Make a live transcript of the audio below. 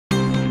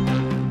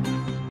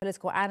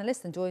political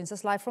analyst and joins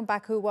us live from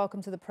Baku.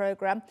 Welcome to the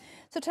programme.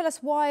 So tell us,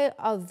 why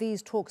are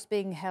these talks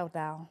being held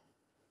now?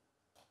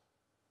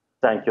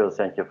 Thank you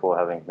for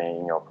having me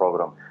in your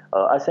program.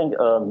 I think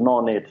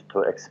no need to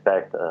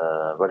expect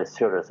very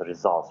serious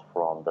results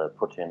from the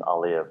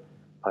Putin-Aliyev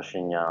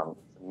Pashinyan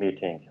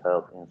meeting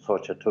held in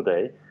Sochi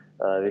today,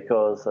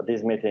 because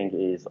this meeting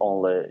is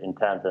only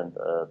intended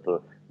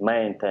to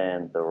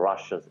maintain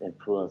Russia's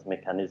influence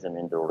mechanism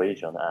in the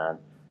region and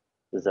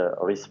is a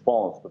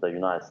response to the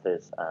United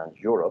States and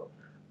Europe.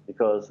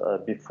 Because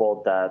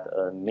before that,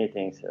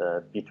 meetings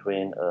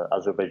between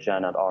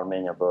Azerbaijan and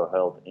Armenia were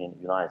held in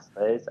the United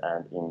States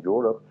and in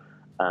Europe,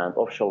 and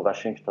official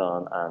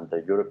Washington and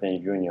the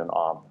European Union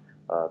are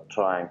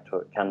trying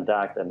to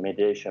conduct a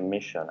mediation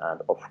mission.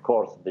 And of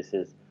course, this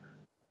is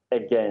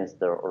against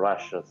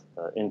Russia's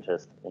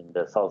interest in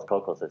the South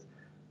Caucasus.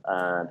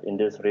 And in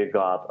this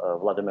regard,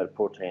 Vladimir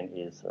Putin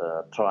is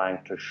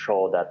trying to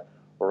show that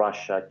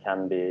Russia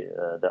can be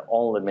the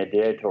only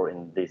mediator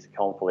in this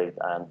conflict,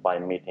 and by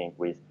meeting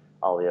with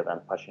Aliyev and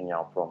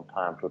Pashinyan from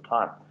time to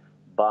time.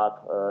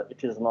 But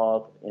it is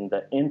not in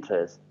the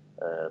interest,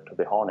 to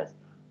be honest,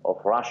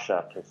 of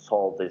Russia to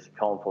solve this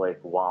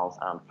conflict once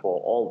and for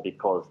all,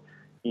 because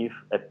if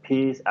a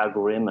peace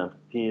agreement,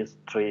 peace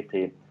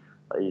treaty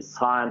is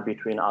signed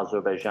between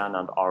Azerbaijan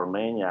and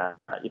Armenia,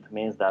 it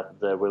means that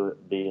there will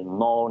be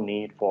no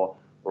need for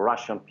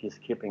Russian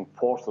peacekeeping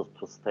forces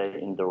to stay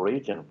in the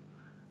region.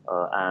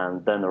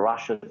 And then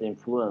Russia's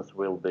influence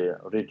will be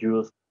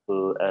reduced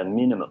to a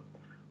minimum.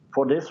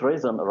 For this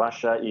reason,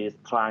 Russia is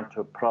trying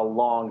to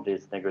prolong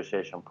this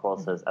negotiation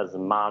process as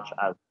much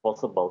as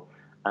possible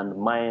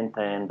and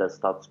maintain the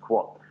status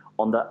quo.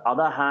 On the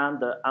other hand,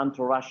 the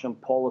anti-Russian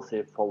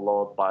policy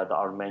followed by the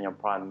Armenian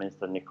Prime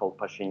Minister Nikol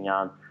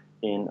Pashinyan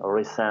in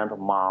recent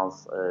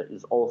months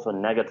is also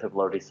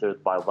negatively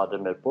received by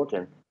Vladimir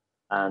Putin,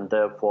 and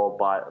therefore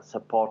by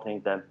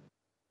supporting the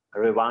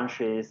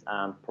revanchist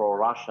and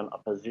pro-Russian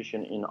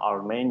opposition in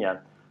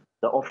Armenia,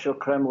 the official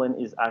Kremlin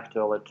is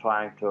actually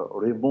trying to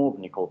remove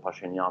Nikol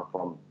Pashinyan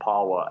from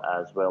power,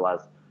 as well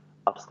as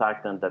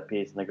obstructing the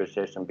peace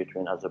negotiation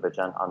between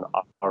Azerbaijan and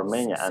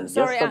Armenia. And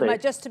sorry, Ahmad,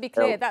 just to be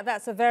clear,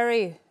 that's a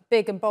very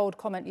big and bold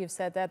comment you've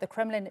said there. The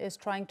Kremlin is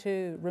trying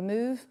to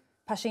remove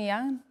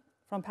Pashinyan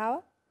from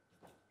power?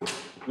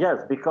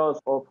 Yes,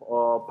 because of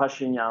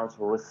Pashinyan's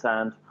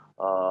recent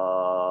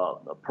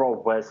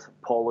pro-West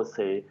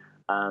policy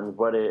and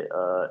very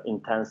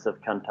intensive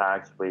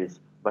contacts with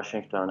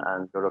Washington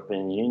and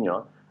European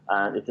Union,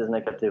 and it is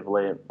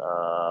negatively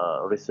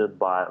received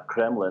by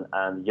Kremlin.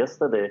 And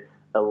yesterday,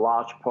 a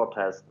large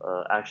protest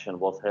action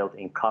was held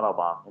in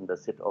Karabakh, in the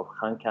city of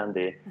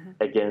Khankandi,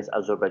 against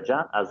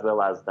Azerbaijan, as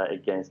well as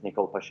against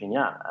Nikol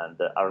Pashinyan. And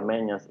the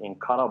Armenians in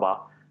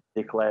Karabakh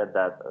declared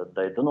that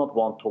they do not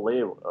want to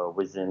live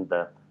within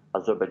the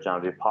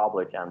Azerbaijan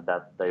Republic, and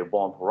that they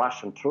want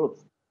Russian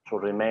troops to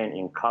remain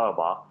in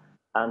Karabakh.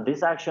 And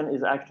this action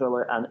is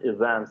actually an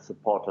event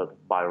supported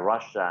by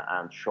Russia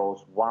and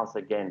shows once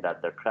again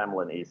that the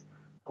Kremlin is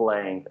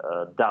playing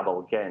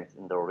double games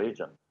in the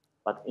region.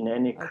 But in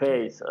any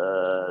case,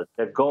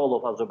 the goal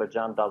of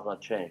Azerbaijan does not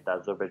change. The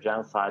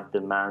Azerbaijan side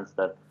demands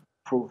the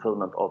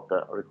fulfillment of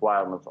the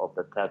requirements of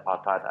the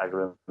tripartite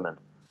agreement,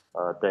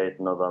 date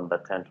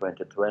November 10,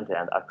 2020.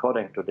 And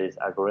according to this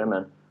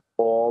agreement,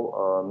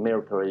 all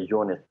military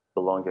units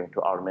belonging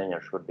to Armenia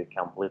should be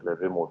completely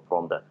removed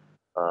from the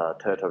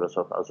territories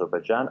of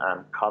Azerbaijan,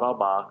 and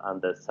Karabakh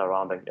and the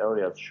surrounding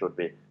areas should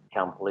be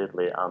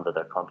completely under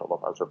the control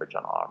of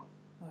Azerbaijan army.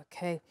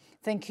 Okay,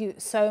 thank you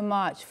so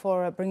much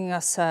for bringing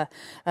us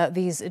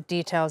these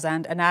details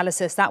and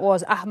analysis. That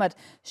was Ahmad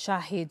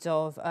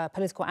Shahidov,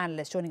 political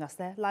analyst, joining us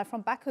there live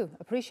from Baku.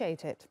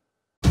 Appreciate it.